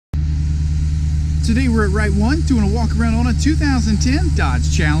Today we're at Right One doing a walk around on a 2010 Dodge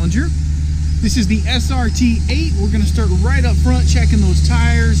Challenger. This is the SRT8. We're going to start right up front checking those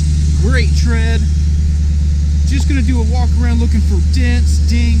tires. Great tread. Just going to do a walk around looking for dents,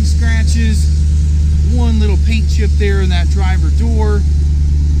 dings, scratches. One little paint chip there in that driver door.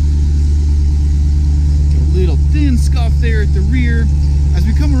 A little thin scuff there at the rear. As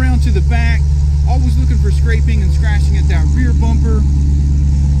we come around to the back, always looking for scraping and scratching at that rear bumper.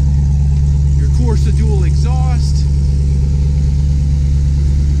 Your Corsa dual exhaust.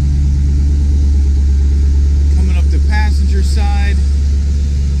 Coming up the passenger side.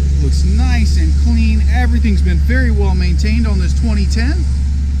 Looks nice and clean. Everything's been very well maintained on this 2010.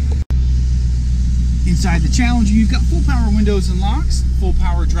 Inside the Challenger, you've got full power windows and locks, full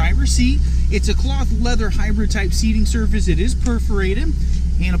power driver seat. It's a cloth leather hybrid type seating surface. It is perforated.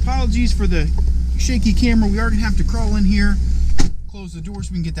 And apologies for the shaky camera. We are going to have to crawl in here, close the door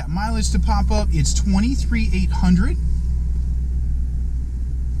so we can get that mileage to pop up. It's 23,800.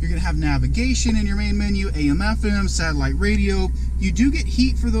 You're going to have navigation in your main menu, AM, FM, satellite radio. You do get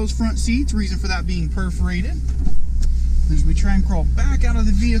heat for those front seats, reason for that being perforated. As we try and crawl back out of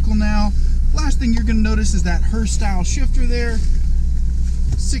the vehicle now, last thing you're going to notice is that Hearst style shifter there.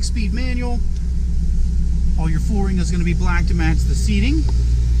 6-speed manual. All your flooring is going to be black to match the seating.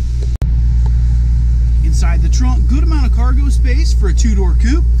 Inside the trunk, good amount of cargo space for a 2-door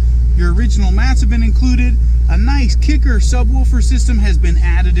coupe. Your original mats have been included. A nice kicker subwoofer system has been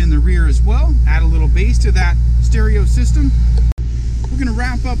added in the rear as well. Add a little bass to that stereo system. We're going to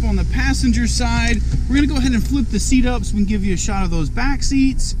wrap up on the passenger side. We're going to go ahead and flip the seat up so we can give you a shot of those back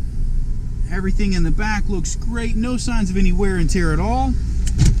seats. Everything in the back looks great. No signs of any wear and tear at all.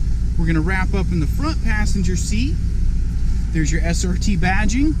 We're going to wrap up in the front passenger seat. There's your SRT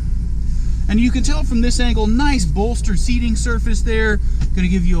badging. And you can tell from this angle, nice bolster seating surface there. Going to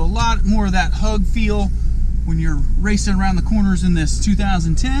give you a lot more of that hug feel when you're racing around the corners in this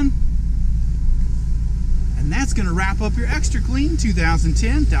 2010. And that's going to wrap up your extra clean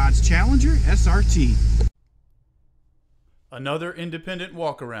 2010 Dodge Challenger SRT. Another independent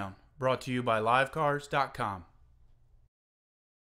walk around brought to you by livecars.com.